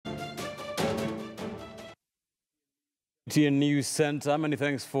TN News Center. Many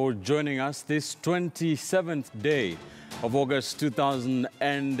thanks for joining us this 27th day of August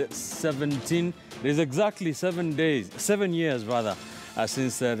 2017. It is exactly 7 years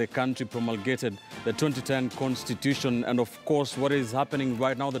since the country promulgated the 2010 Constitution. And of course, what is happening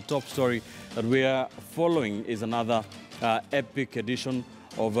right now, the top story that we are following is another epic edition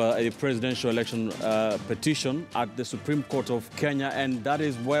of a presidential election petition at the Supreme Court of Kenya, and that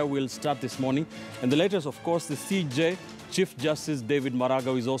is where we'll start this morning. And the latest, of course, the CJ, Chief Justice David Maraga,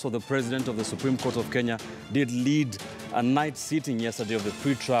 who is also the President of the Supreme Court of Kenya, did lead a night sitting yesterday of the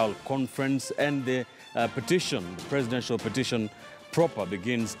pre-trial conference, and the petition, the presidential petition proper,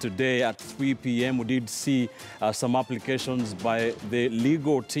 begins today at 3 p.m. We did see some applications by the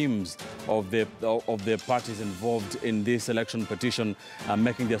legal teams of the parties involved in this election petition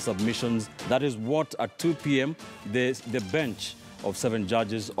making their submissions. That is what at 2 p.m. the bench of 7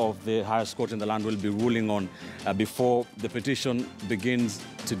 judges of the highest court in the land will be ruling on before the petition begins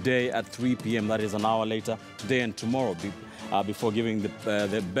today at 3 p.m. That is an hour later, today and tomorrow, before giving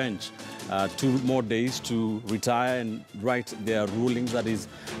the bench 2 more days to retire and write their rulings. That is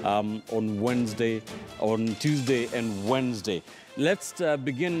on Tuesday and Wednesday. Let's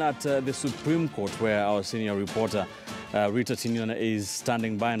begin at the Supreme Court, where our senior reporter Rita Tinyona is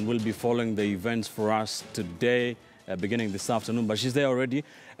standing by and will be following the events for us today, beginning this afternoon. But she's there already.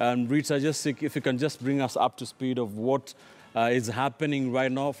 Rita, just if you can just bring us up to speed of what is happening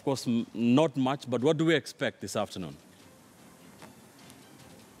right now. Of course, not much, but what do we expect this afternoon?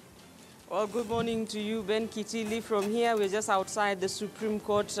 Well, good morning to you, Ben Kitili. From here, we're just outside the Supreme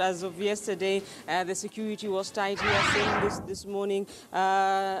Court. As of yesterday, the security was tight here. Saying this morning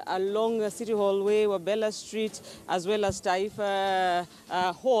along City Hallway, Wabella Street, as well as Taifa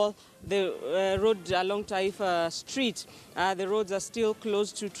Hall, the road along Taifa Street. The roads are still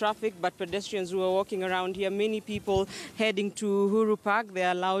closed to traffic, but pedestrians who are walking around here, many people heading to Uhuru Park, they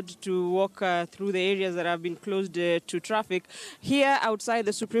are allowed to walk through the areas that have been closed to traffic. Here outside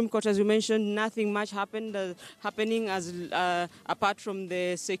the Supreme Court, as you mentioned, nothing much happening apart from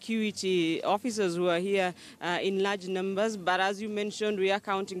the security officers who are here in large numbers. But as you mentioned, we are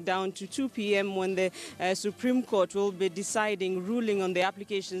counting down to 2 p.m. when the Supreme Court will be ruling on the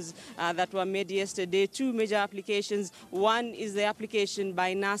applications that were made yesterday. 2 major applications. One is the application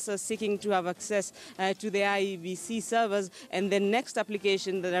by NASA seeking to have access to the IEBC servers, and the next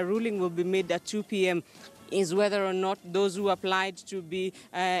application that a ruling will be made at 2 p.m. is whether or not those who applied to be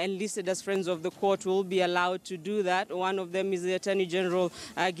enlisted as friends of the court will be allowed to do that. One of them is the Attorney General,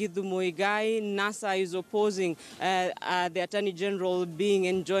 Githu Muigai. NASA is opposing the Attorney General being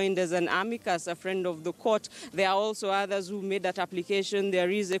enjoined as an amicus, a friend of the court. There are also others who made that application.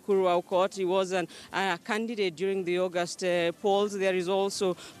 There is Ekuru Aukot. He was a candidate during the August polls. There is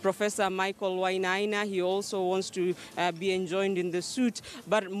also Professor Michael Wainaina. He also wants to be enjoined in the suit.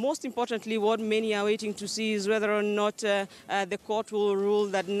 But most importantly, what many are waiting to see is whether or not the court will rule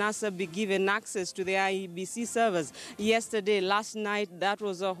that NASA be given access to the IEBC servers. Last night, that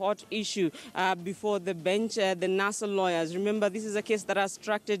was a hot issue before the bench. The NASA lawyers, remember, this is a case that has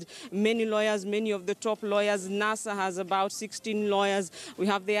attracted many lawyers, many of the top lawyers. NASA has about 16 lawyers. We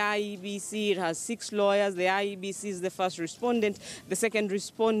have the IEBC, it has 6 lawyers. The IEBC is the first respondent. The second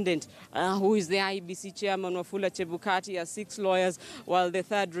respondent, who is the IEBC chairman, Wafula Chebukati, has 6 lawyers, while the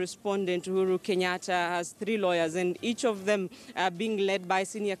third respondent, Uhuru Kenyatta, has 3 lawyers, and each of them being led by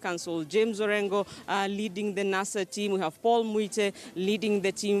senior counsel. James Orengo leading the NASA team. We have Paul Muite leading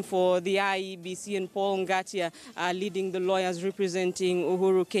the team for the IEBC, and Paul Ngatia leading the lawyers representing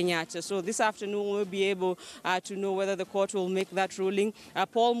Uhuru Kenyatta. So this afternoon we'll be able to know whether the court will make that ruling.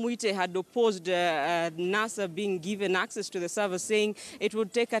 Paul Muite had opposed NASA being given access to the server, saying it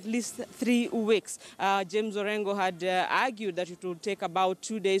would take at least 3 weeks. James Orengo had argued that it would take about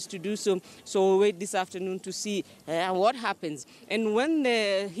 2 days to do so. So we'll wait this afternoon to see what happens. And when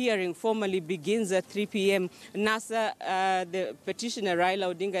the hearing formally begins at 3 p.m., NASA, the petitioner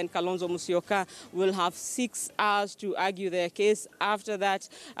Raila Odinga and Kalonzo Musyoka will have 6 hours to argue their case. After that,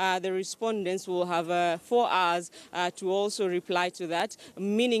 the respondents will have 4 hours to also reply to that,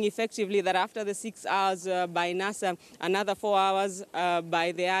 meaning effectively that after the 6 hours by NASA, another 4 hours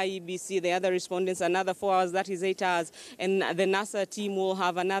by the IEBC, the other respondents, another 4 hours, that is 8 hours. And the NASA team will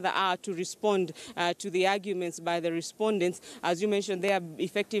have another hour to respond to the arguments by the respondents. As you mentioned there,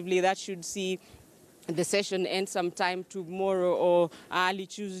 effectively that should see the session ends sometime tomorrow or early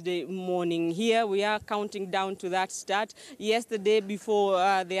Tuesday morning. Here we are counting down to that start. Yesterday, before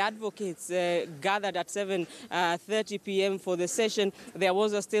the advocates gathered at 7:30 p.m. for the session, there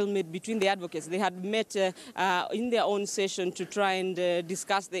was a stalemate between the advocates. They had met in their own session to try and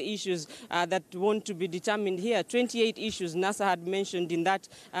discuss the issues that want to be determined here. 28 issues NASA had mentioned in that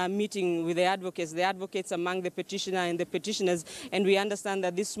meeting with the advocates among the petitioner and the petitioners, and we understand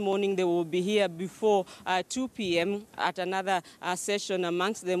that this morning they will be here before 2 p.m. at another session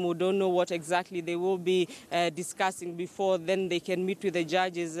amongst them. We don't know what exactly they will be discussing before then they can meet with the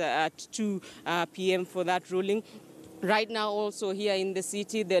judges at 2 p.m. for that ruling. Right now, also here in the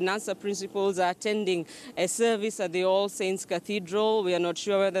city, the NASA principals are attending a service at the All Saints Cathedral. We are not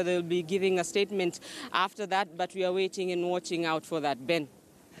sure whether they'll be giving a statement after that, but we are waiting and watching out for that. Ben.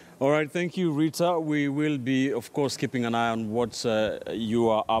 All right, thank you, Rita. We will be, of course, keeping an eye on what you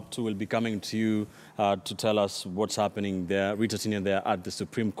are up to. We'll be coming to you to tell us what's happening there. Rita Tinia there at the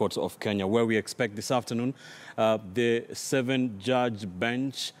Supreme Court of Kenya, where we expect this afternoon the 7-judge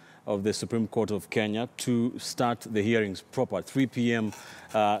bench of the Supreme Court of Kenya to start the hearings proper at 3 p.m.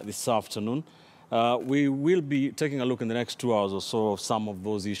 This afternoon. We will be taking a look in the next 2 hours or so of some of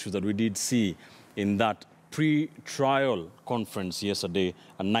those issues that we did see in that pre-trial conference yesterday,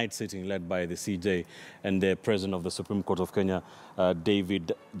 a night sitting led by the CJ and the President of the Supreme Court of Kenya,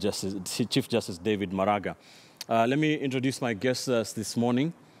 Chief Justice David Maraga. Let me introduce my guests this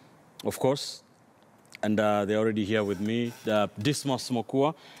morning, of course, and they're already here with me. Dismas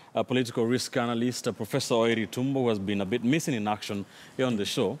Mokua, a political risk analyst, Professor Oiri Tumbo, who has been a bit missing in action here on the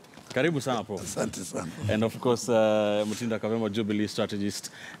show. Karibu sana, Prof. Asante sana. And of course, Mutinda Kavemba, Jubilee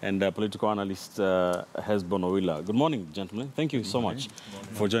strategist and political analyst, Hesbon Owila. Good morning, gentlemen. Thank you so much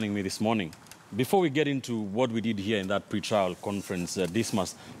for joining me this morning. Before we get into what we did here in that pre-trial conference,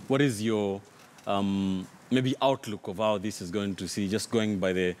 Dismas, what is your maybe outlook of how this is going to see, just going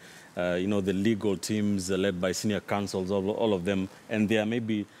by the, the legal teams led by senior counsels, all of them, and their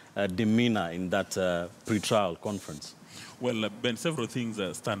maybe demeanor in that pre-trial conference? Well, Ben, several things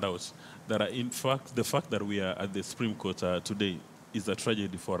stand out. That are, in fact, the fact that we are at the Supreme Court today is a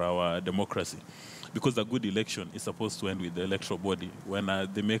tragedy for our democracy, because a good election is supposed to end with the electoral body. When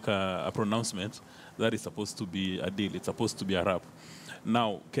they make a pronouncement, that is supposed to be a deal. It's supposed to be a wrap.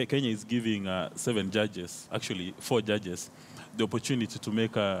 Now, Kenya is giving 7 judges, actually 4 judges, the opportunity to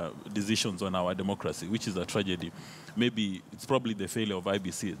make decisions on our democracy, which is a tragedy. Maybe it's probably the failure of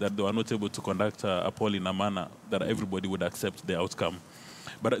IBC that they were not able to conduct a poll in a manner that everybody would accept the outcome.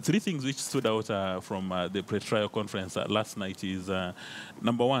 But 3 things which stood out from the pre-trial conference last night is,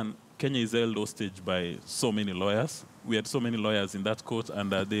 number one, Kenya is held hostage by so many lawyers. We had so many lawyers in that court,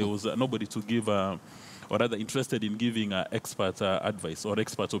 and there was nobody to give or rather interested in giving expert advice or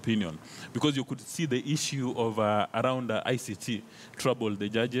expert opinion, because you could see the issue of around ICT troubled the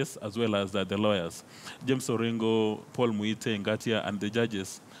judges as well as the lawyers. James Orengo, Paul Muite, Ngatia, and the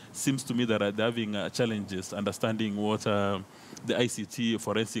judges seems to me that they're having challenges understanding what the ICT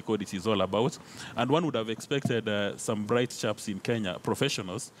forensic audit is all about. And one would have expected some bright chaps in Kenya,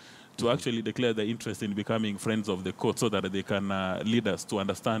 professionals, to actually declare their interest in becoming friends of the court so that they can lead us to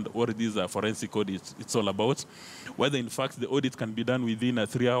understand what these forensic audits it's all about. Whether, in fact, the audit can be done within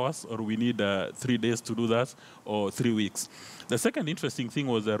 3 hours, or we need 3 days to do that, or 3 weeks. The second interesting thing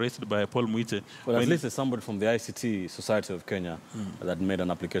was raised by Paul Muite. Well, at least there's somebody from the ICT Society of Kenya that made an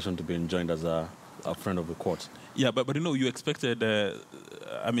application to be enjoined as a friend of the court. Yeah, but you expected,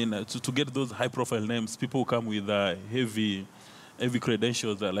 to get those high-profile names, people who come with heavy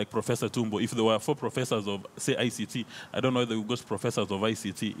credentials like Professor Tumbo. If there were 4 professors of, say, ICT, I don't know whether we got professors of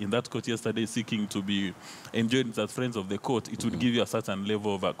ICT in that court yesterday seeking to be enjoined as friends of the court, it would give you a certain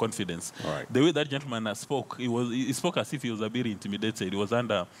level of confidence. All right. The way that gentleman spoke, he spoke as if he was a bit intimidated. He was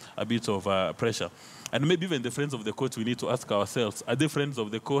under a bit of pressure. And maybe even the friends of the court, we need to ask ourselves, are they friends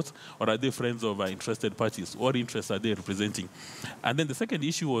of the court, or are they friends of interested parties? What interests are they representing? And then the second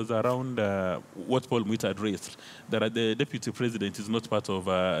issue was around what Paul Muite had raised, that the deputy president is not part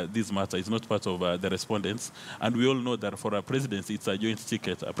of this matter, is not part of the respondents. And we all know that for a presidency, it's a joint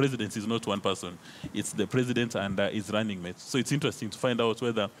ticket. A presidency is not one person. It's the president and his running mate. So it's interesting to find out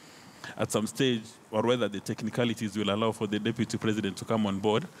whether at some stage, or whether the technicalities will allow for the deputy president to come on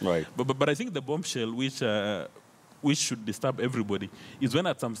board. Right. But I think the bombshell which should disturb everybody is when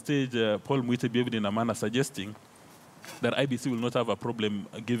at some stage Paul Muite behaved in a manner suggesting that IBC will not have a problem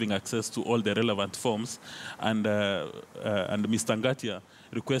giving access to all the relevant forms, and Mr. Ngatia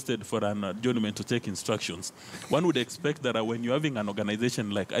requested for an adjournment to take instructions. One would expect that when you're having an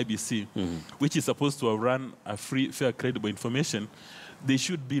organization like IBC, which is supposed to run a free, fair, credible information, there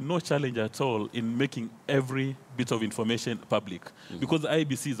should be no challenge at all in making every bit of information public. Because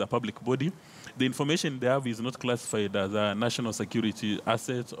IEBC is a public body. The information they have is not classified as a national security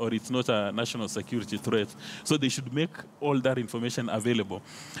asset, or it's not a national security threat. So they should make all that information available.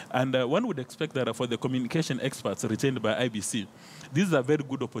 And one would expect that for the communication experts retained by IBC, this is a very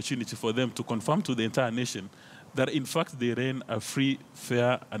good opportunity for them to confirm to the entire nation that in fact they ran a free,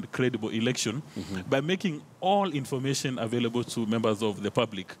 fair, and credible election by making all information available to members of the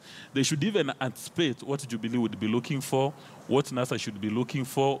public. They should even anticipate what Jubilee would be looking for, what NASA should be looking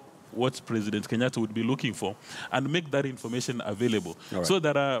for, what President Kenyatta would be looking for, and make that information available. Right. So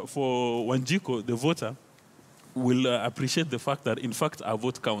that for Wanjiko, the voter, will appreciate the fact that, in fact, our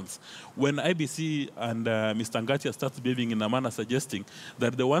vote counts. When IBC and Mr. Ngatia starts behaving in a manner suggesting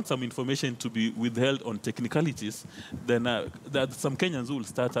that they want some information to be withheld on technicalities, then that some Kenyans will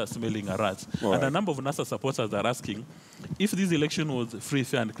start smelling a rat. All and right. A number of NASA supporters are asking, if this election was free,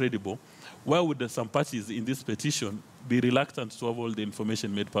 fair, and credible, why would some parties in this petition be reluctant to have all the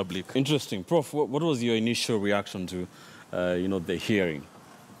information made public? Interesting. Prof, what was your initial reaction to, the hearing?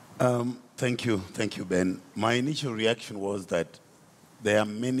 Thank you, Ben. My initial reaction was that there are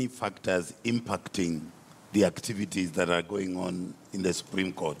many factors impacting the activities that are going on in the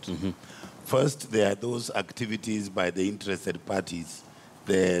Supreme Court. First, there are those activities by the interested parties,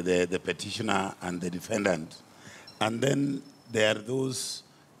 the petitioner and the defendant. And then there are those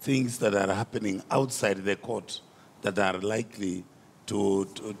things that are happening outside the court that are likely to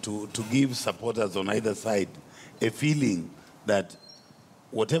give supporters on either side a feeling that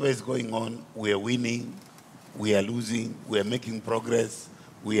whatever is going on, we are winning, we are losing, we are making progress,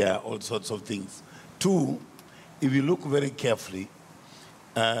 we are all sorts of things. Two, if you look very carefully,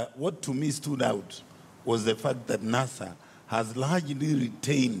 what to me stood out was the fact that NASA has largely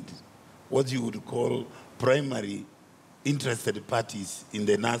retained what you would call primary interested parties in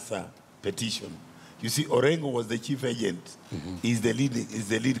the NASA petition. You see, Orengo was the chief agent, is the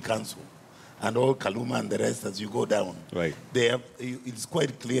lead counsel, and all Kaluma and the rest as you go down. Right. It's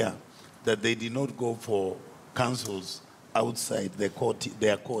quite clear that they did not go for counsels outside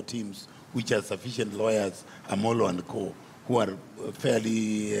their core teams, which are sufficient lawyers, Amolo and co, who are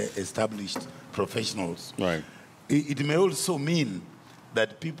fairly established professionals. Right. It may also mean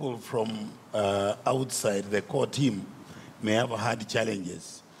that people from outside the core team may have had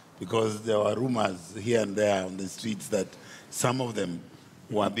challenges, because there were rumors here and there on the streets that some of them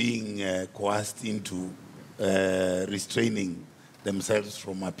were being coerced into restraining themselves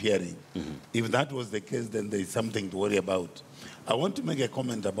from appearing. If that was the case, then there is something to worry about. I want to make a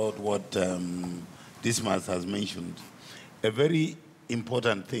comment about what Dismas has mentioned. A very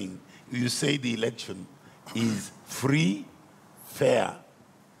important thing, you say the election is free, fair,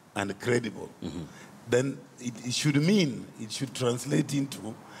 and credible. Then it should translate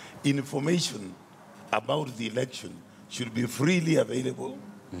into information about the election should be freely available,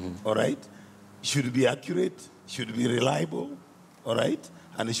 all right? Should be accurate, should be reliable, all right?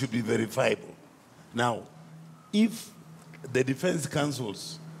 And it should be verifiable. Now, if the defense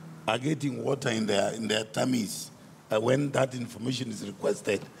counsels are getting water in their tummies when that information is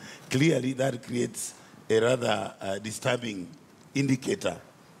requested, clearly that creates a rather disturbing indicator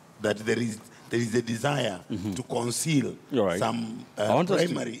that there is a desire to conceal some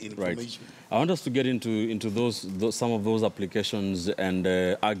primary information. Right. I want us to get into some of those applications and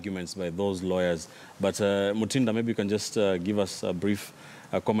arguments by those lawyers. But Mutinda, maybe you can just give us a brief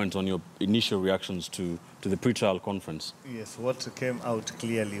comment on your initial reactions to the pre-trial conference. Yes, what came out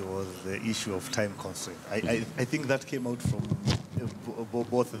clearly was the issue of time constraint. I think that came out from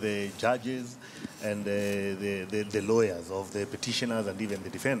both the judges and the lawyers of the petitioners and even the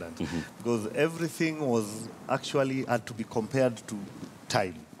defendant, because everything was actually had to be compared to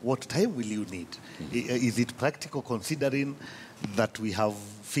time. What time will you need? Is it practical, considering that we have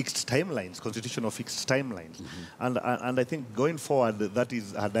fixed timelines, constitutional fixed timelines? And I think going forward, that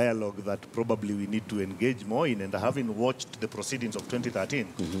is a dialogue that probably we need to engage more in. And having watched the proceedings of 2013,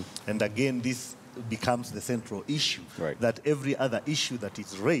 and again, this becomes the central issue, that every other issue that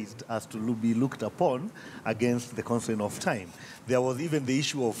is raised has to be looked upon against the constraint of time. There was even the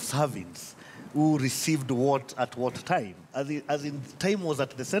issue of servants, who received what at what time, as in time was at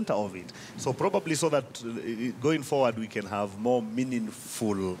the center of it. So probably so that going forward we can have more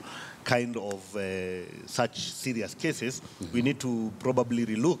meaningful kind of such serious cases, we need to probably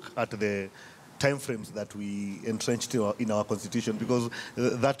relook at the timeframes that we entrenched in our constitution, because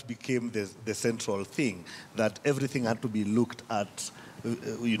that became the central thing, that everything had to be looked at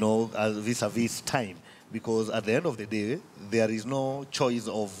you know, vis-a-vis time. Because at the end of the day, there is no choice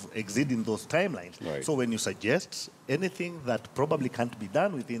of exceeding those timelines. Right. So when you suggest anything that probably can't be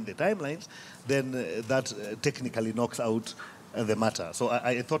done within the timelines, then that technically knocks out the matter. So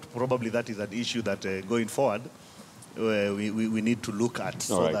I thought probably that is an issue that going forward, we need to look at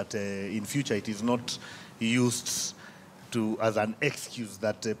so that in future it is not used as an excuse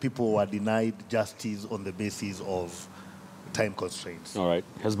that people were denied justice on the basis of time constraints. All right.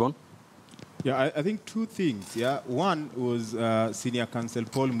 Hesbon? Yeah, I think two things. Yeah, one was Senior Counsel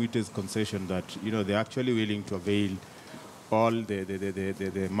Paul Mwite's concession that they're actually willing to avail all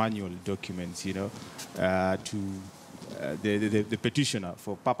the manual documents, to the petitioner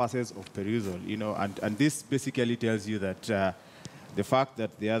for purposes of perusal, and this basically tells you that the fact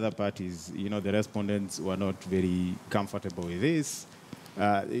that the other parties, the respondents were not very comfortable with this,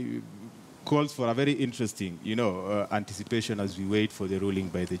 calls for a very interesting, anticipation as we wait for the ruling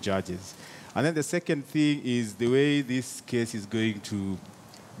by the judges. And then the second thing is the way this case is going to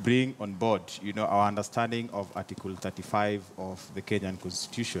bring on board, our understanding of Article 35 of the Kenyan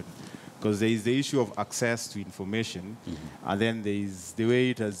Constitution. Because there is the issue of access to information, and then there is the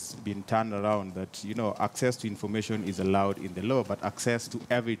way it has been turned around that, access to information is allowed in the law, but access to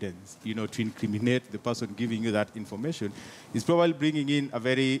evidence, to incriminate the person giving you that information is probably bringing in a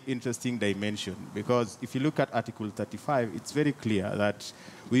very interesting dimension. Because if you look at Article 35, it's very clear that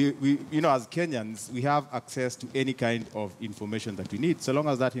we as Kenyans, we have access to any kind of information that we need, so long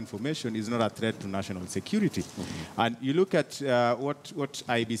as that information is not a threat to national security. And you look at what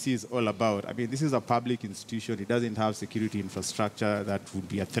IBC is all about. I mean, this is a public institution. It doesn't have security infrastructure that would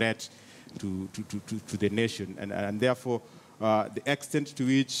be a threat to the nation. And therefore, the extent to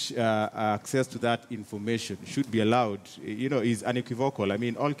which access to that information should be allowed, is unequivocal. I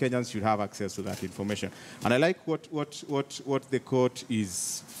mean, all Kenyans should have access to that information. And I like what the court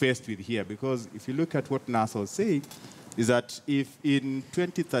is faced with here, because if you look at what NASA was saying, is that if in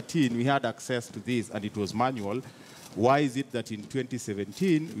 2013 we had access to this and it was manual, why is it that in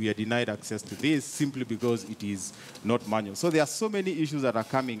 2017 we are denied access to this simply because it is not manual? So there are so many issues that are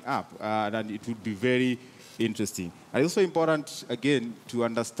coming up, and it would be very interesting. And it's also important, again, to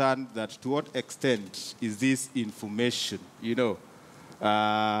understand that to what extent is this information,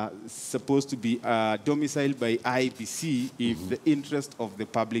 supposed to be domiciled by IBC if the interest of the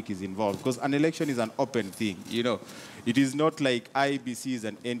public is involved. Because an election is an open thing, It is not like IBC is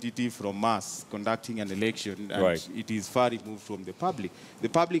an entity from us conducting an election, and it is far removed from the public. The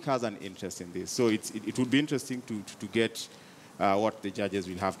public has an interest in this. So it would be interesting to get what the judges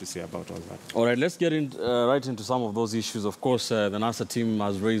will have to say about all that. All right, let's get right into some of those issues. Of course, the NASA team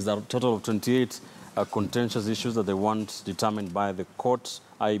has raised a total of 28 contentious issues that they want determined by the court.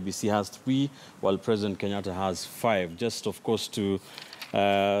 IEBC has 3, while President Kenyatta has 5. Just, of course, to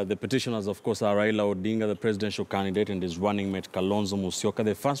the petitioners, of course, are Raila Odinga, the presidential candidate, and his running mate Kalonzo Musyoka,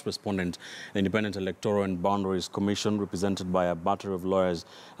 the first respondent, the Independent Electoral and Boundaries Commission, represented by a battery of lawyers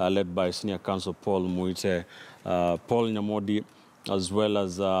led by Senior Counsel Paul Mwite, Paul Nyamodi, as well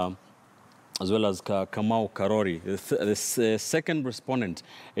as Kamau Karori. The second respondent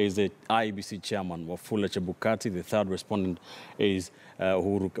is the IEBC chairman, Wafula Chebukati. The third respondent is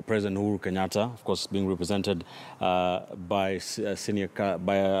President Uhuru Kenyatta, of course, being represented by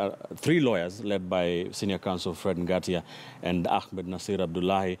 3 lawyers led by Senior Counsel Fred Ngatia and Ahmed Nasir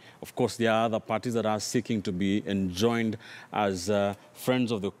Abdullahi. Of course, there are other parties that are seeking to be enjoined as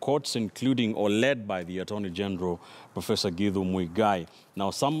friends of the courts, including or led by the Attorney General, Professor Githu Muigai.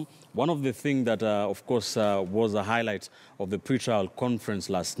 Now, one of the things that, of course, was a highlight of the pre-trial conference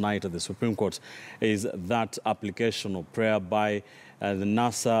last night at the Supreme Court is that application of prayer by the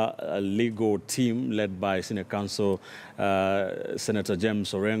NASA legal team led by Senior Counsel Senator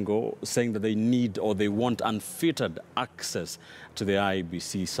James Orengo, saying that they need or they want unfettered access to the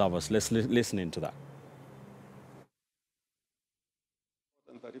IEBC servers. Let's listen into that.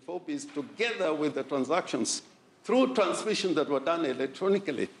 34 is together with the transactions through transmission that were done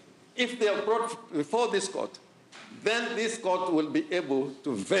electronically. If they are brought before this court, then this court will be able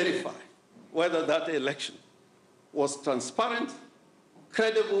to verify whether that election was transparent,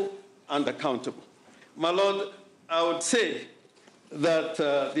 credible, and accountable. My Lord, I would say that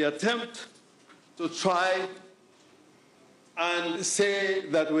the attempt to try and say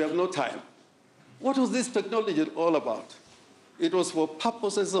that we have no time. What was this technology all about? It was for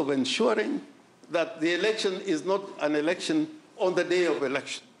purposes of ensuring that the election is not an election on the day of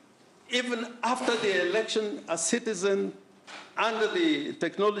election. Even after the election, a citizen, under the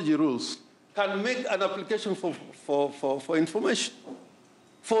technology rules, can make an application for information,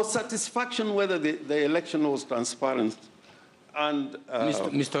 for satisfaction whether the election was transparent And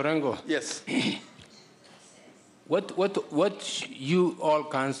Mr. Rengo. yes. What you all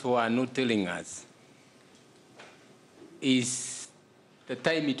council are not telling us is the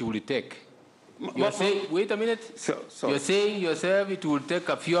time it will take. You're saying, wait a minute. You're saying yourself it will take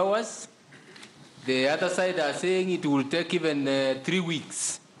a few hours. The other side are saying it will take even 3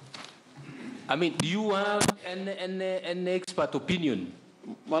 weeks. I mean, do you have an expert opinion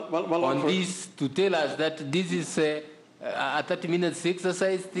on this to tell us that this is a 30-minute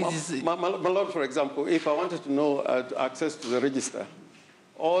exercise? My Lord, for example, if I wanted to know access to the register,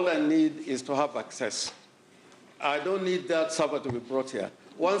 all I need is to have access. I don't need that server to be brought here.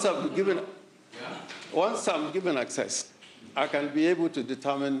 Once I'm given access, I can be able to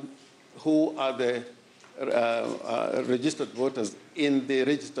determine who are the registered voters in the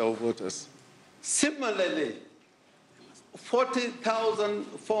register of voters. Similarly, 40,000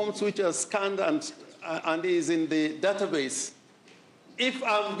 forms which are scanned and is in the database, if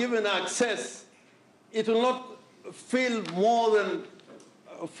I'm given access, it will not fill more than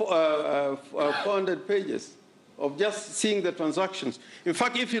 400 pages of just seeing the transactions. In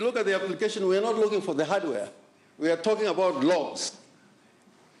fact, if you look at the application, we're not looking for the hardware. We are talking about logs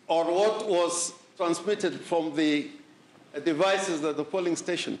or what was transmitted from the devices at the polling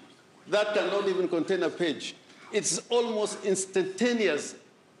station. That cannot even contain a page. It's almost instantaneous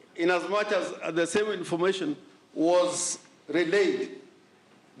in as much as the same information was relayed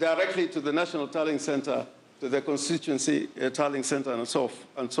directly to the National Tallying Center, to the constituency tallying center, and so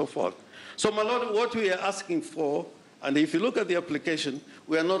forth. So, my Lord, what we are asking for, and if you look at the application,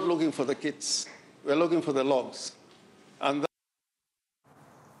 we are not looking for the kits. We are looking for the logs. And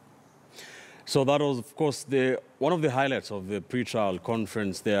so that was, of course, one of the highlights of the pre-trial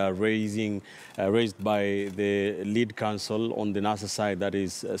conference. They are raised by the lead counsel on the NASA side, that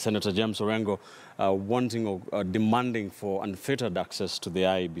is Senator James Orengo, wanting or demanding for unfettered access to the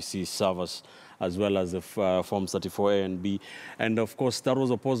IEBC servers, as well as the Forms 34A and B. And, of course, that was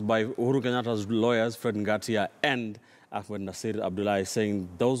opposed by Uhuru Kenyatta's lawyers, Fred Ngatia and Ahmed Nasir Abdullahi, saying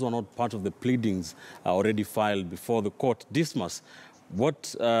those were not part of the pleadings already filed before the court. Dismas,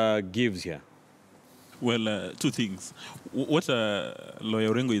 what gives here? Well, two things. What Lawyer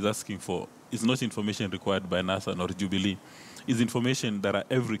Orengo is asking for is not information required by NASA nor Jubilee. It's information that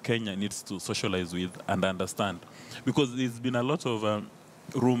every Kenyan needs to socialize with and understand. Because there's been a lot of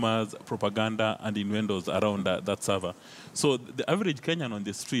rumors, propaganda, and innuendos around that server. So the average Kenyan on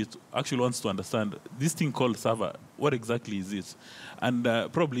the street actually wants to understand this thing called server. What exactly is it? And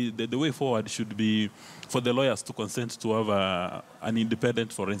probably the way forward should be for the lawyers to consent to have an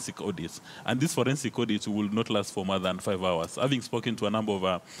independent forensic audit. And this forensic audit will not last for more than 5 hours. Having spoken to a number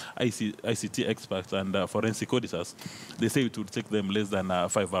of ICT experts and forensic auditors, they say it would take them less than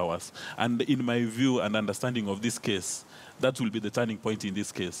 5 hours. And in my view and understanding of this case, that will be the turning point in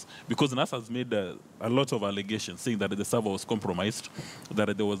this case. Because NASA has made a lot of allegations saying that the server was compromised,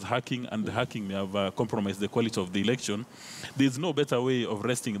 that there was hacking, and the hacking may have compromised the quality of the election. There's no better way of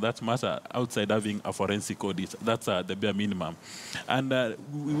resting that matter outside having a forensic audit. That's the bare minimum. And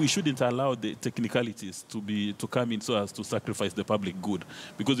we shouldn't allow the technicalities to come in so as to sacrifice the public good.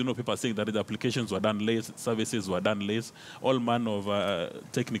 Because, you know, people are saying that the applications were done late, services were done late, all manner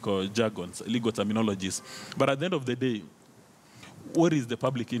of technical jargons, legal terminologies. But at the end of the day, what is the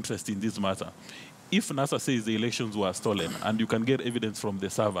public interest in this matter? If NASA says the elections were stolen and you can get evidence from the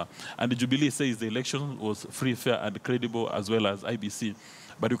server, and the Jubilee says the election was free, fair, and credible, as well as IBC,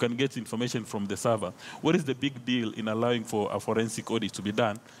 but you can get information from the server, what is the big deal in allowing for a forensic audit to be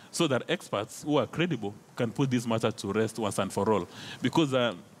done so that experts who are credible can put this matter to rest once and for all?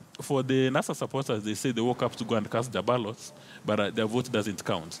 Because for the NASA supporters, they say they woke up to go and cast their ballots, but their vote doesn't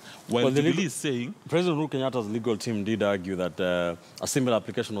count. While the Jubilee is saying... President Uhuru Kenyatta's legal team did argue that a similar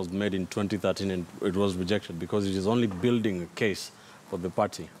application was made in 2013 and it was rejected because it is only building a case for the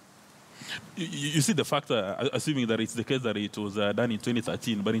party. You see the factor, assuming that it's the case that it was done in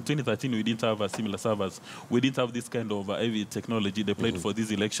 2013, but in 2013 we didn't have similar servers. We didn't have this kind of heavy technology deployed for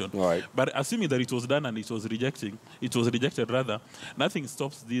this election. Right. But assuming that it was done and it was rejected rather, nothing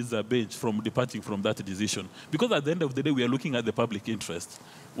stops this bench from departing from that decision. Because at the end of the day, we are looking at the public interest.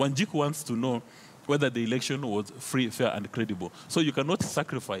 Wanjiku wants to know whether the election was free, fair, and credible. So you cannot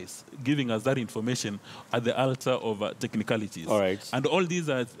sacrifice giving us that information at the altar of technicalities. All right. And all these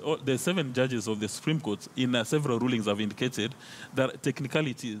are, the 7 judges of the Supreme Court in several rulings have indicated that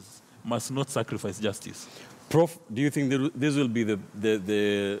technicalities must not sacrifice justice. Prof, do you think this will be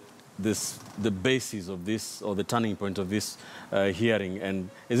the basis of this, or the turning point of this hearing? And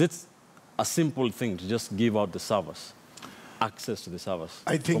is it a simple thing to just give out the servers, access to the servers,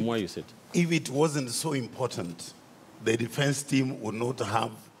 I think from where you sit? If it wasn't so important, the defense team would not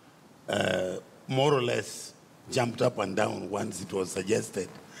have more or less jumped up and down once it was suggested.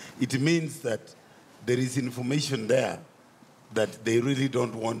 It means that there is information there that they really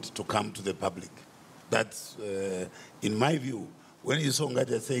don't want to come to the public. That's, in my view, when you saw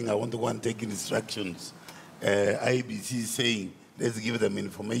Ngatia saying, I want to go and take instructions, IBC is saying, let's give them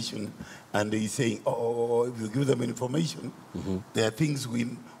information, and he's saying, oh, if you give them information, there are things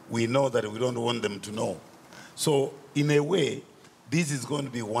we know that we don't want them to know. So, in a way, this is going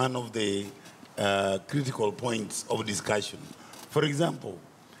to be one of the critical points of discussion. For example,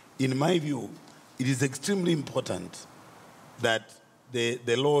 in my view, it is extremely important that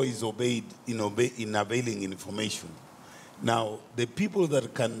the law is obeyed in availing information. Now, the people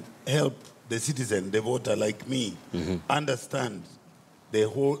that can help the citizen, the voter like me, understand the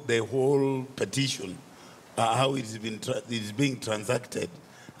whole petition, how it is being transacted,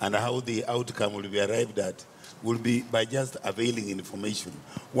 and how the outcome will be arrived at, will be by just availing information.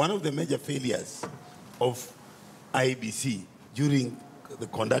 One of the major failures of IBC during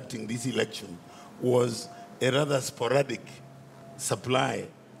conducting this election was a rather sporadic supply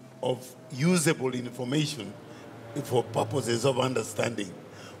of usable information for purposes of understanding.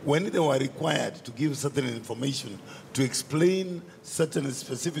 When they were required to give certain information to explain certain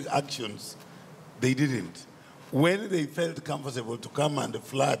specific actions, they didn't. When they felt comfortable to come and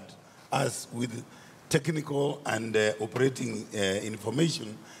flood us with technical and operating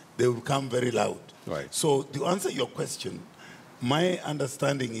information, they will come very loud. Right. So to answer your question, my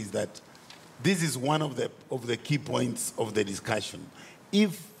understanding is that this is one of the key points of the discussion.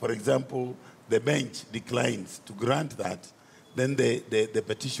 If, for example, the bench declines to grant that, then the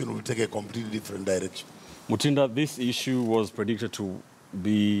petition will take a completely different direction. Mutinda, this issue was predicted to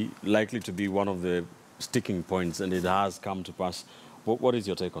be likely to be one of the sticking points, and it has come to pass. What is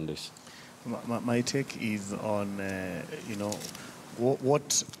your take on this? My take is on,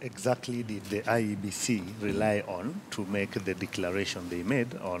 what exactly did the IEBC rely on to make the declaration they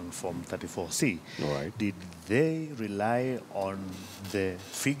made on Form 34C? All right. Did they rely on the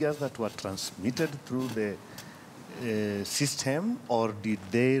figures that were transmitted through the system, or did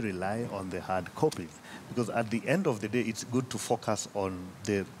they rely on the hard copies? Because at the end of the day, it's good to focus on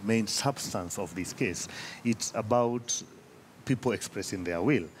the main substance of this case. It's about people expressing their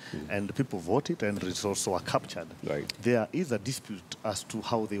will, and people voted and results were captured. Right. There is a dispute as to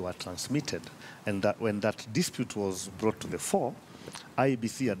how they were transmitted, and that when that dispute was brought to the fore,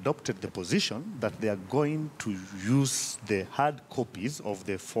 IEBC adopted the position that they are going to use the hard copies of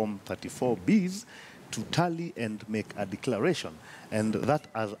the Form 34Bs to tally and make a declaration, and that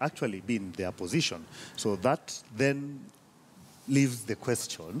has actually been their position. So that then leaves the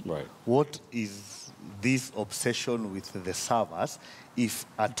question, right, what is this obsession with the servers, if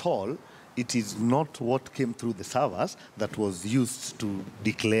at all it is not what came through the servers that was used to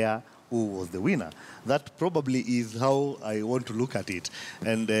declare who was the winner? That probably is how I want to look at it.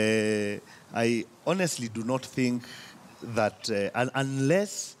 And I honestly do not think that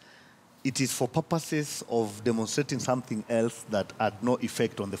unless it is for purposes of demonstrating something else that had no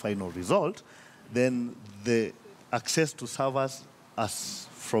effect on the final result, then the access to servers, as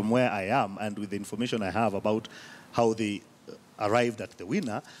from where I am and with the information I have about how they arrived at the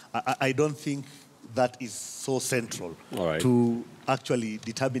winner, I don't think that is so central to actually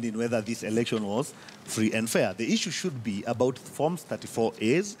determining whether this election was free and fair. The issue should be about Forms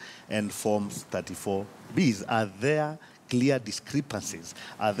 34As and Forms 34Bs. Are there clear discrepancies?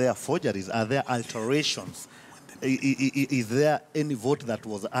 Are there forgeries? Are there alterations? Is there any vote that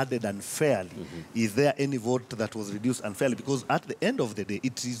was added unfairly? Is there any vote that was reduced unfairly? Because at the end of the day,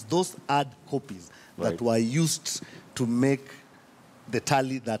 it is those hard copies that were used to make the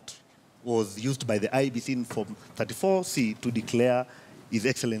tally that was used by the IEBC in Form 34C to declare His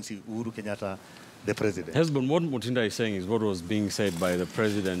Excellency Uhuru Kenyatta the president. Husband, what Mutinda is saying is what was being said by the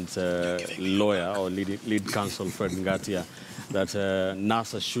president's lawyer or lead counsel, Fred Ngatia, that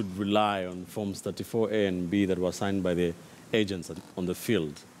NASA should rely on Forms 34A and B that were signed by the agents on the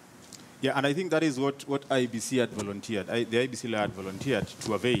field. Yeah, and I think that is what IBC had volunteered. The IBC lawyer had volunteered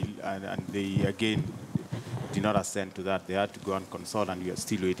to avail, and they, again, did not assent to that. They had to go and consult, and we are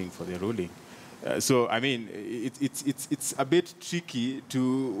still waiting for the ruling. So, I mean, it's a bit tricky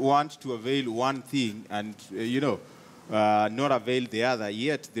to want to avail one thing and, not avail the other,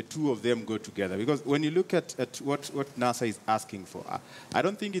 yet the two of them go together. Because when you look at what NASA is asking for, I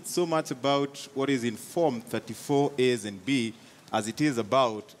don't think it's so much about what is in Form 34As and B as it is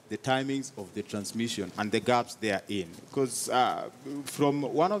about the timings of the transmission and the gaps they are in. Because from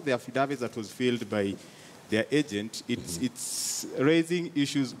one of the affidavits that was filed by their agent, it's raising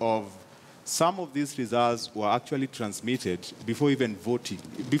issues of some of these results were actually transmitted before even voting,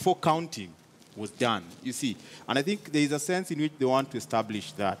 before counting was done, you see. And I think there is a sense in which they want to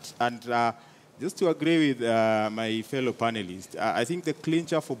establish that. And just to agree with my fellow panelists, I think the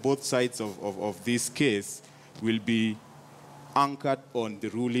clincher for both sides of this case will be anchored on the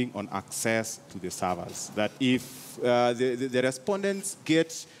ruling on access to the servers. That if the respondents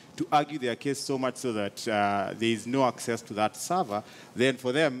get to argue their case so much so that there is no access to that server, then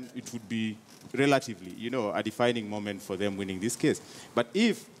for them it would be relatively, a defining moment for them winning this case. But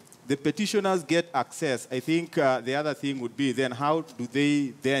if the petitioners get access, I think the other thing would be then how do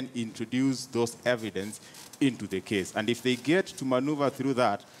they then introduce those evidence into the case? And if they get to maneuver through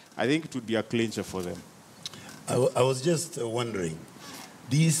that, I think it would be a clincher for them. I was just wondering,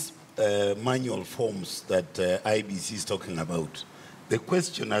 these manual forms that IBC is talking about, the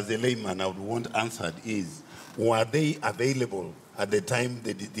question as a layman I would want answered is, were they available at the time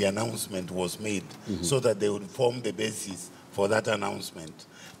the announcement was made so that they would form the basis for that announcement?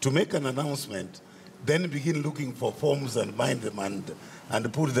 To make an announcement, then begin looking for forms and bind them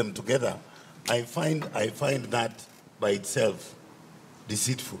and put them together, I find that by itself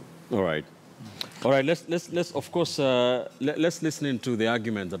deceitful. All right. All right, let's of course, let's listen into the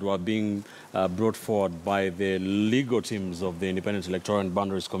arguments that were being brought forward by the legal teams of the Independent Electoral and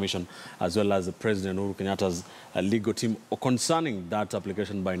Boundaries Commission, as well as the President Uhuru Kenyatta's legal team concerning that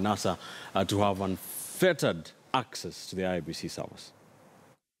application by NASA to have unfettered access to the IBC servers.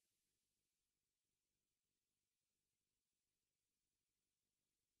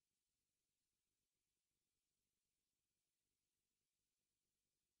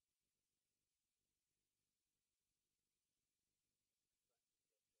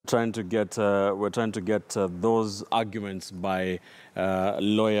 We're trying to get those arguments by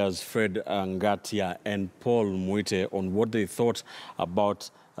lawyers Fred Ngatia and Paul Muite on what they thought about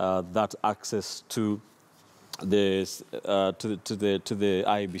that access to the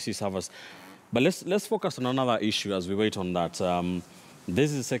IBC servers. But let's focus on another issue as we wait on that.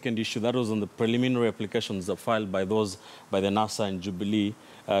 This is the second issue that was on the preliminary applications that filed by the NASA and Jubilee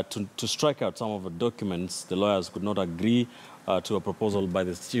to strike out some of the documents. The lawyers could not agree to a proposal by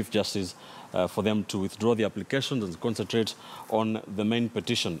the Chief Justice for them to withdraw the applications and concentrate on the main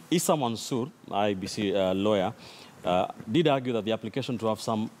petition. Issa Mansour, IBC lawyer, did argue that the application to have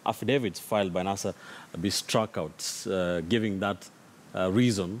some affidavits filed by NASA be struck out, giving that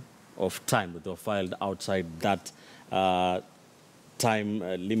reason of time that they were filed outside that time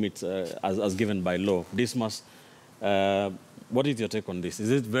limit as given by law. This must, what is your take on this? Is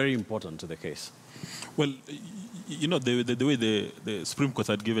it very important to the case? Well, the way the Supreme Court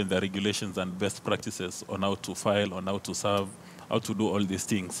had given the regulations and best practices on how to file, on how to serve, how to do all these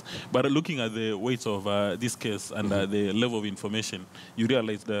things. But looking at the weight of this case and the level of information, you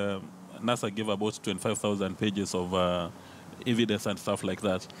realize the NASA gave about 25,000 pages of evidence and stuff like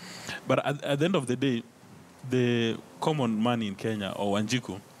that. But at the end of the day, the common man in Kenya, or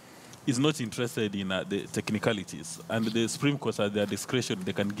Wanjiku, is not interested in the technicalities. And the Supreme Court, at their discretion,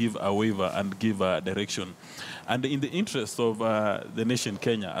 they can give a waiver and give a direction. And in the interest of the nation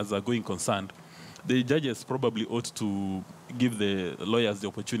Kenya, as a going concerned, the judges probably ought to give the lawyers the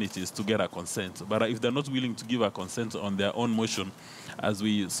opportunities to get a consent. But if they're not willing to give a consent on their own motion, as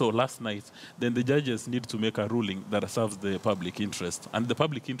we saw last night, then the judges need to make a ruling that serves the public interest. And the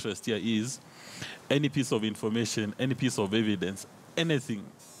public interest here is any piece of information, any piece of evidence, anything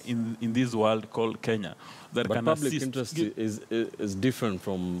in this world called Kenya that but can public assist. Interest is different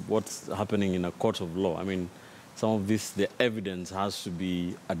from what's happening in a court of law. I mean, some of this, the evidence has to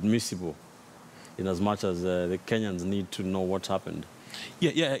be admissible in as much as the Kenyans need to know what happened.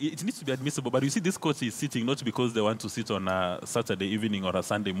 Yeah, it needs to be admissible. But you see, this court is sitting not because they want to sit on a Saturday evening or a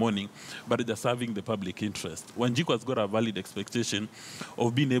Sunday morning, but they're serving the public interest. Wanjiku has got a valid expectation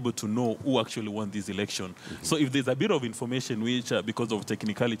of being able to know who actually won this election. So if there's a bit of information which, because of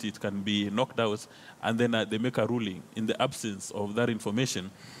technicality, it can be knocked out, and then they make a ruling in the absence of that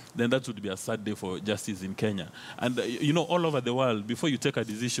information, then that would be a sad day for justice in Kenya. And, all over the world, before you take a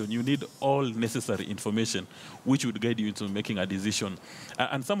decision, you need all necessary information which would guide you into making a decision.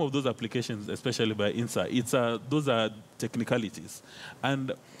 And some of those applications, especially by INSA, those are technicalities.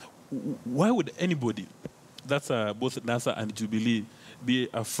 And why would anybody, that's both NASA and Jubilee, be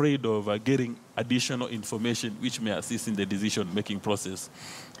afraid of getting additional information which may assist in the decision-making process?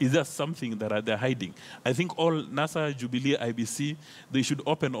 Is there something that they're hiding? I think all NASA, Jubilee, IBC, they should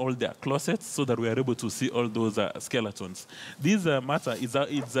open all their closets so that we are able to see all those skeletons. This matter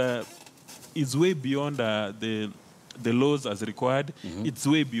is way beyond the laws as required. It's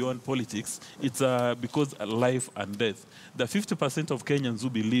way beyond politics. It's because life and death. The 50% of Kenyans who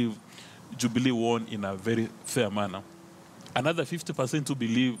believe Jubilee won in a very fair manner. Another 50% who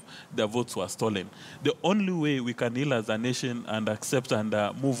believe their votes were stolen. The only way we can heal as a nation and accept and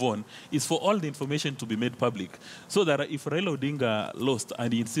move on is for all the information to be made public. So that if Raila Odinga lost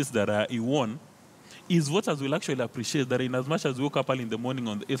and he insists that he won, his voters will actually appreciate that in as much as we woke up early in the morning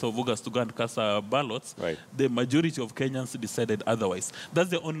on the 8th of August to go and cast our ballots, the majority of Kenyans decided otherwise. That's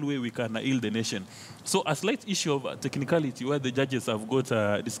the only way we can heal the nation. So a slight issue of technicality where the judges have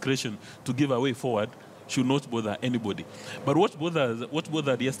got discretion to give a way forward should not bother anybody. But what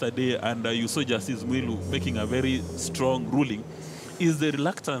bothered yesterday, and you saw Justice Mwilu making a very strong ruling, is the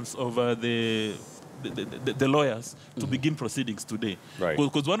reluctance of the lawyers to begin proceedings today.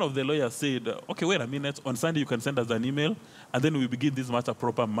 Because one of the lawyers said, okay, wait a minute, on Sunday you can send us an email, and then we begin this matter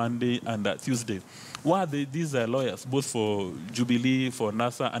proper Monday and Tuesday. Why are these lawyers, both for Jubilee, for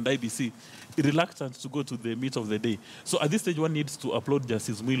NASA, and IBC, reluctant to go to the meat of the day? So at this stage, one needs to applaud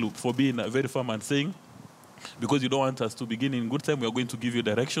Justice Mwilu for being very firm and saying, because you don't want us to begin in good time, we are going to give you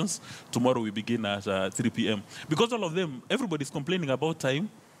directions. Tomorrow we begin at 3 p.m. Because all of them, everybody's complaining about time,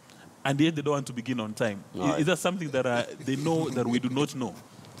 and yet they don't want to begin on time. Is that something that they know that we do not know?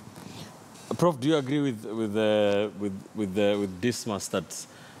 Prof, do you agree with Dismas that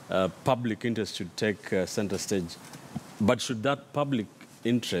public interest should take center stage? But should that public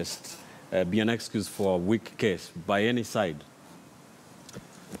interest be an excuse for a weak case by any side?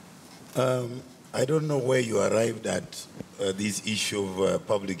 I don't know where you arrived at this issue of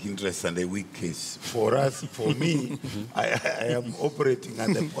public interest and a weak case. For us, for me, I am operating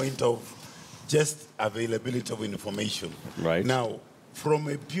at the point of just availability of information. Now, from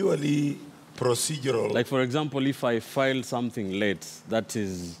a purely procedural... Like, for example, if I file something late that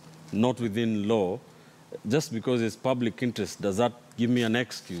is not within law, just because it's public interest, does that give me an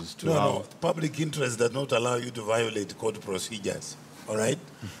excuse to No, public interest does not allow you to violate court procedures, all right?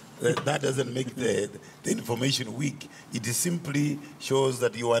 That doesn't make the information weak. It simply shows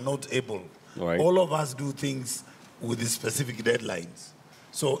that you are not able. All of us do things with the specific deadlines.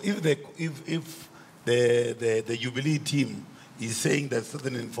 So if the Jubilee team is saying that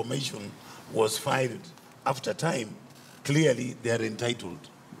certain information was filed after time, clearly they are entitled,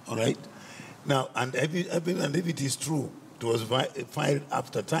 all right? Now, and if it is true, it was filed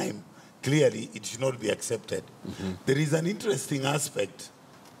after time, clearly it should not be accepted. There is an interesting aspect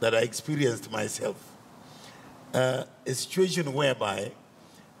that I experienced myself. A situation whereby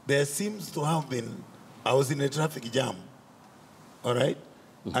there seems to have been, I was in a traffic jam, all right?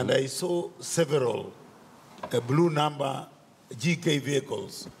 And I saw several blue number GK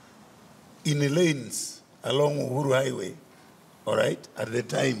vehicles in the lanes along Uhuru Highway, all right? At the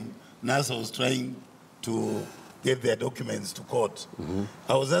time, NASA was trying to get their documents to court.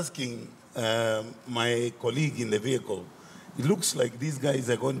 I was asking my colleague in the vehicle, it looks like these guys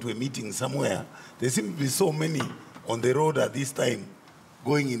are going to a meeting somewhere. There seem to be so many on the road at this time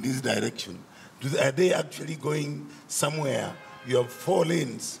going in this direction. Are they actually going somewhere? You have 4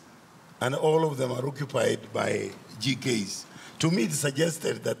 lanes, and all of them are occupied by GKs. To me, it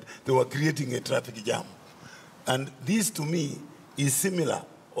suggested that they were creating a traffic jam. And this, to me, is similar,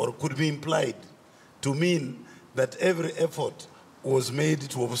 or could be implied, to mean that every effort was made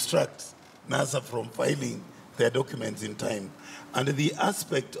to obstruct NASA from filing their documents in time. And the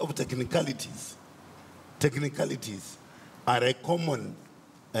aspect of technicalities are a common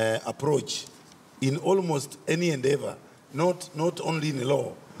approach in almost any endeavor, not only in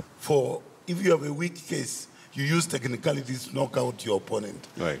law. For if you have a weak case, you use technicalities to knock out your opponent.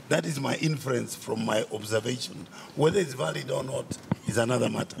 That is my inference from my observation. Whether it's valid or not is another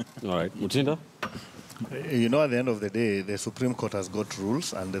matter. All right. Mutinda? You know, at the end of the day, the Supreme Court has got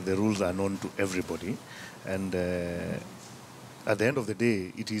rules, and the rules are known to everybody. And at the end of the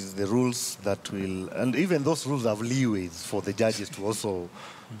day, it is the rules that will, and even those rules have leeways for the judges to also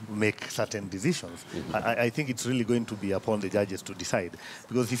make certain decisions. I think it's really going to be upon the judges to decide.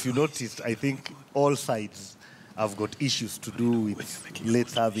 Because if you notice, I think all sides have got issues to do with late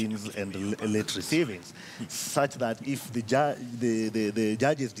servings and late receivings, such that if the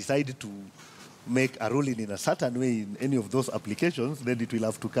judges decide to make a ruling in a certain way in any of those applications, then it will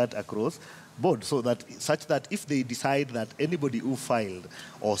have to cut across board, so that such that if they decide that anybody who filed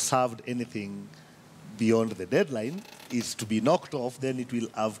or served anything beyond the deadline is to be knocked off, then it will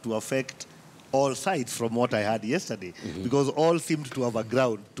have to affect all sides, from what I heard yesterday, because all seemed to have a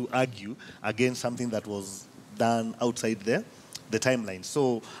ground to argue against something that was done outside the timeline.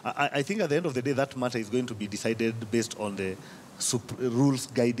 So I think at the end of the day, that matter is going to be decided based on the rules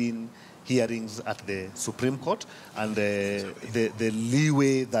guiding hearings at the Supreme Court, and the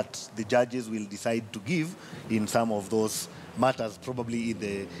leeway that the judges will decide to give in some of those matters probably in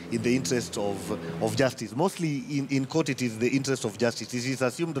the interest of justice. Mostly in court it is the interest of justice. It is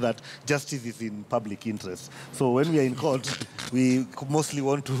assumed that justice is in public interest. So when we are in court, we mostly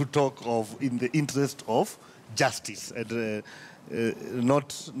want to talk of in the interest of justice, and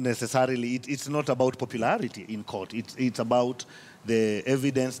not necessarily, it's not about popularity in court. It's about the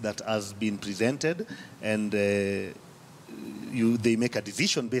evidence that has been presented, and they make a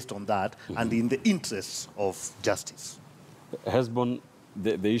decision based on that, and in the interests of justice. Hesbon,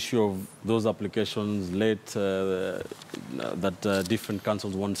 the issue of those applications late that different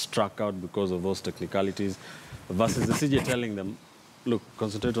councils want struck out because of those technicalities, versus the CJ telling them, look,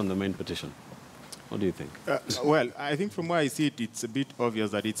 concentrate on the main petition. What do you think? Well, I think from where I see it, it's a bit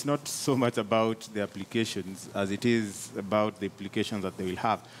obvious that it's not so much about the applications as it is about the implications that they will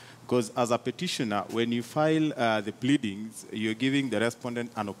have. Because as a petitioner, when you file the pleadings, you're giving the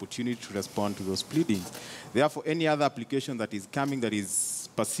respondent an opportunity to respond to those pleadings. Therefore, any other application that is coming that is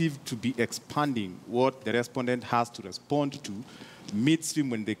perceived to be expanding what the respondent has to respond to, midstream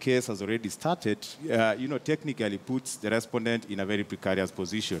when the case has already started, technically puts the respondent in a very precarious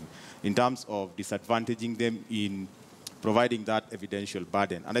position in terms of disadvantaging them in providing that evidential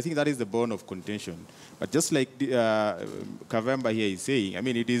burden. And I think that is the bone of contention. But just like Kavemba here is saying, I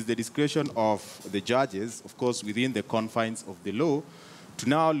mean, it is the discretion of the judges, of course, within the confines of the law, to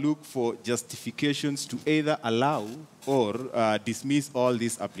now look for justifications to either allow or dismiss all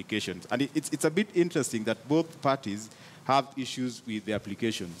these applications. And it's a bit interesting that both parties have issues with the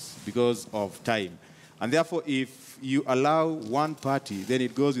applications because of time. And therefore, if you allow one party, then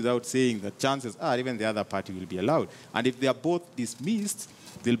it goes without saying that chances are even the other party will be allowed. And if they are both dismissed,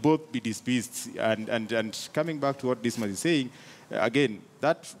 they'll both be dismissed. And coming back to what Dismas is saying, again,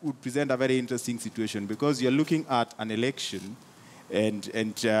 that would present a very interesting situation because you're looking at an election and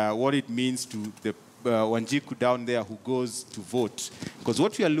what it means to the Wanjiku down there who goes to vote. Because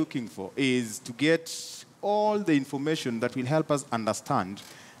what we are looking for is to get all the information that will help us understand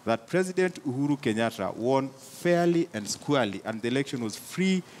that President Uhuru Kenyatta won fairly and squarely, and the election was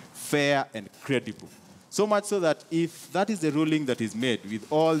free, fair, and credible. So much so that if that is the ruling that is made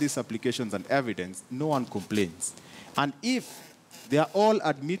with all these applications and evidence, no one complains. And if they are all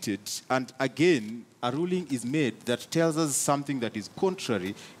admitted, and again, a ruling is made that tells us something that is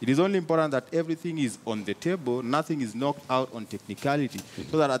contrary, it is only important that everything is on the table, nothing is knocked out on technicality,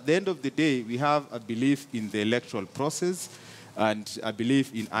 so that at the end of the day, we have a belief in the electoral process and a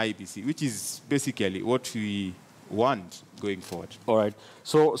belief in IBC, which is basically what we want going forward. All right.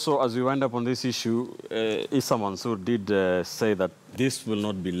 So as we wind up on this issue, Issa Mansour did say that this will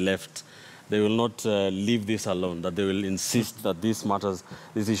not be left. They will not leave this alone, that they will insist that these matters,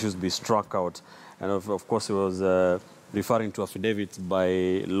 these issues be struck out. And of course, he was referring to affidavits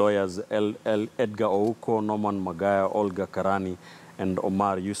by lawyers Edgar Ouko, Norman Magaya, Olga Karani, and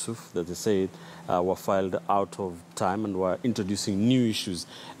Omar Yusuf that they said were filed out of time and were introducing new issues.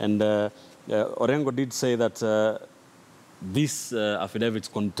 And Orengo did say that these affidavits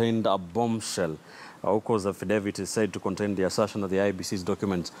contained a bombshell. Ouko's affidavit is said to contain the assertion that the IBC's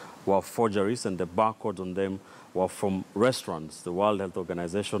documents were forgeries and the barcodes on them were from restaurants, the World Health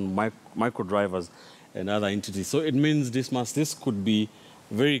Organization, micro-drivers, and other entities. So it means this could be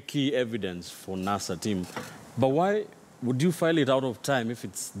very key evidence for NASA team. But why would you file it out of time if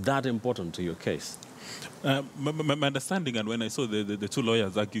it's that important to your case? My understanding, and when I saw the two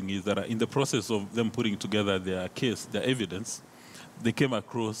lawyers arguing, is that in the process of them putting together their case, their evidence, they came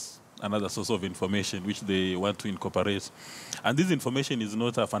across another source of information which they want to incorporate. And this information is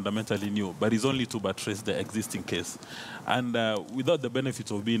not fundamentally new, but is only to buttress the existing case. And without the benefit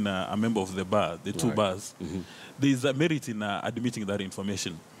of being a member of the bar, the two bars, there is a merit in admitting that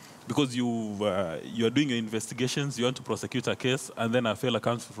information. Because you are doing your investigations, you want to prosecute a case, and then a fellow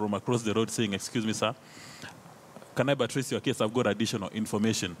comes from across the road saying, excuse me, sir, can I buttress your case? I've got additional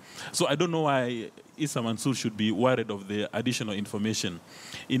information. So I don't know why Issa Mansour should be worried of the additional information.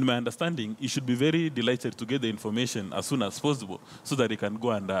 In my understanding, he should be very delighted to get the information as soon as possible so that he can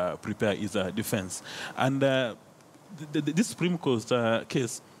go and prepare his defense. And this Supreme Court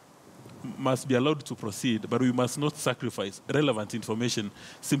case must be allowed to proceed, but we must not sacrifice relevant information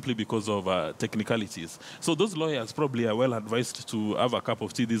simply because of technicalities. So those lawyers probably are well advised to have a cup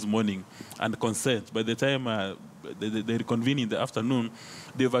of tea this morning and consent. By the time they reconvene in the afternoon,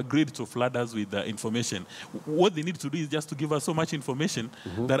 they've agreed to flood us with information. What they need to do is just to give us so much information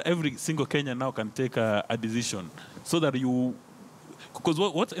that every single Kenyan now can take a decision. So that you... Because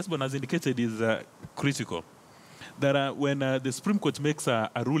what Esbon has indicated is critical. That when the Supreme Court makes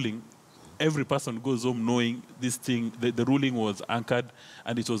a ruling, every person goes home knowing this thing, the ruling was anchored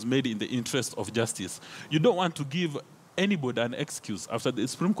and it was made in the interest of justice. You don't want to give anybody an excuse after the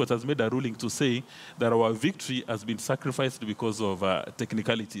Supreme Court has made a ruling to say that our victory has been sacrificed because of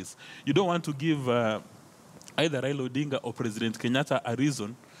technicalities. You don't want to give either Raila Odinga or President Kenyatta a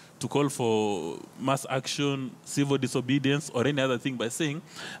reason to call for mass action, civil disobedience, or any other thing by saying,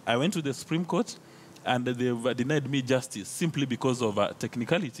 I went to the Supreme Court and they've denied me justice simply because of a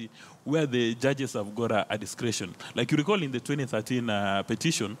technicality where the judges have got a discretion. Like you recall in the 2013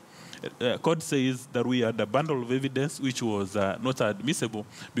 petition, court says that we had a bundle of evidence which was not admissible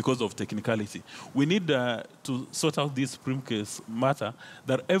because of technicality. We need to sort out this Supreme Case matter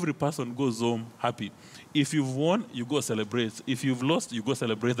that every person goes home happy. If you've won, you go celebrate. If you've lost, you go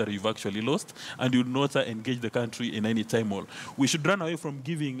celebrate that you've actually lost, and you not engage the country in any turmoil. We should run away from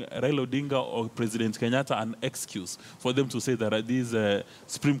giving Raila Odinga or President Kenyatta an excuse for them to say that this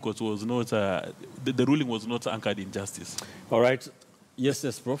Supreme Court was not, the ruling was not anchored in justice. All right.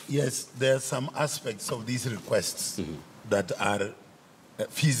 Yes, Prof. Yes, there are some aspects of these requests that are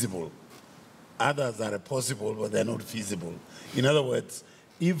feasible. Others are possible, but they're not feasible. In other words,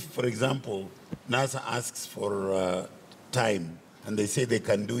 if, for example, NASA asks for time, and they say they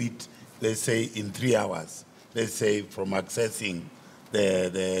can do it, let's say in 3 hours, let's say from accessing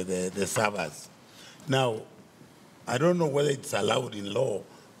the servers. Now, I don't know whether it's allowed in law,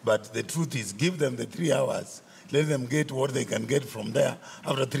 but the truth is, give them the 3 hours, let them get what they can get from there.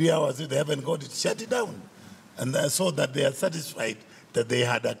 After 3 hours, if they haven't got it, shut it down. And so that they are satisfied that they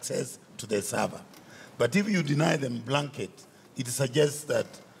had access to the server. But if you deny them blanket, it suggests that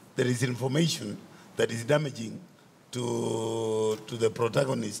there is information that is damaging to the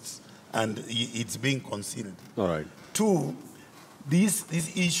protagonists, and it's being concealed. All right. 2,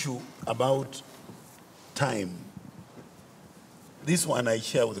 this issue about time, this one I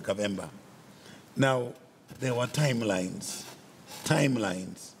share with Kavemba. Now, there were timelines.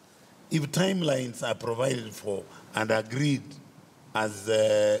 If timelines are provided for and agreed as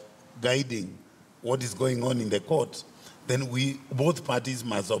guiding what is going on in the court, then both parties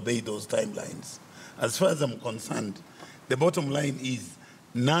must obey those timelines. As far as I'm concerned, the bottom line is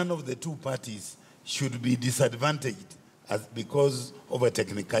none of the two parties should be disadvantaged because of a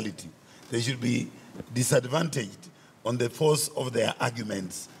technicality. They should be disadvantaged on the force of their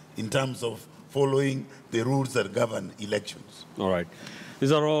arguments in terms of following the rules that govern elections. All right.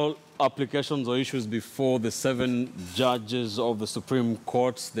 These are all applications or issues before the 7 judges of the Supreme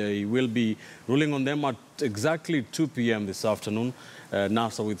Court. They will be ruling on them at exactly 2 p.m. this afternoon.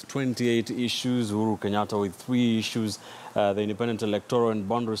 NASA with 28 issues, Uhuru Kenyatta with 3 issues, the Independent Electoral and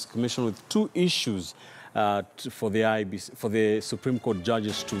Boundaries Commission with 2 issues for the Supreme Court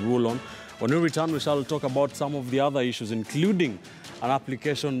judges to rule on. When we return, we shall talk about some of the other issues, including an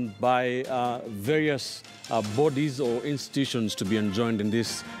application by various bodies or institutions to be enjoined in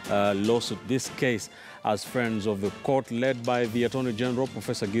this lawsuit, this case, as friends of the court, led by the Attorney General,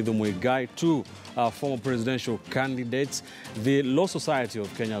 Professor Githu Muigai, 2 former presidential candidates, the Law Society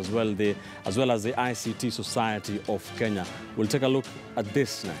of Kenya as well as the ICT Society of Kenya. We'll take a look at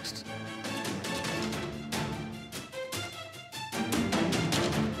this next.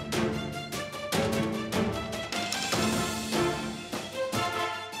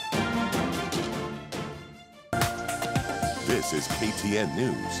 This is KTN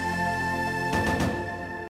News.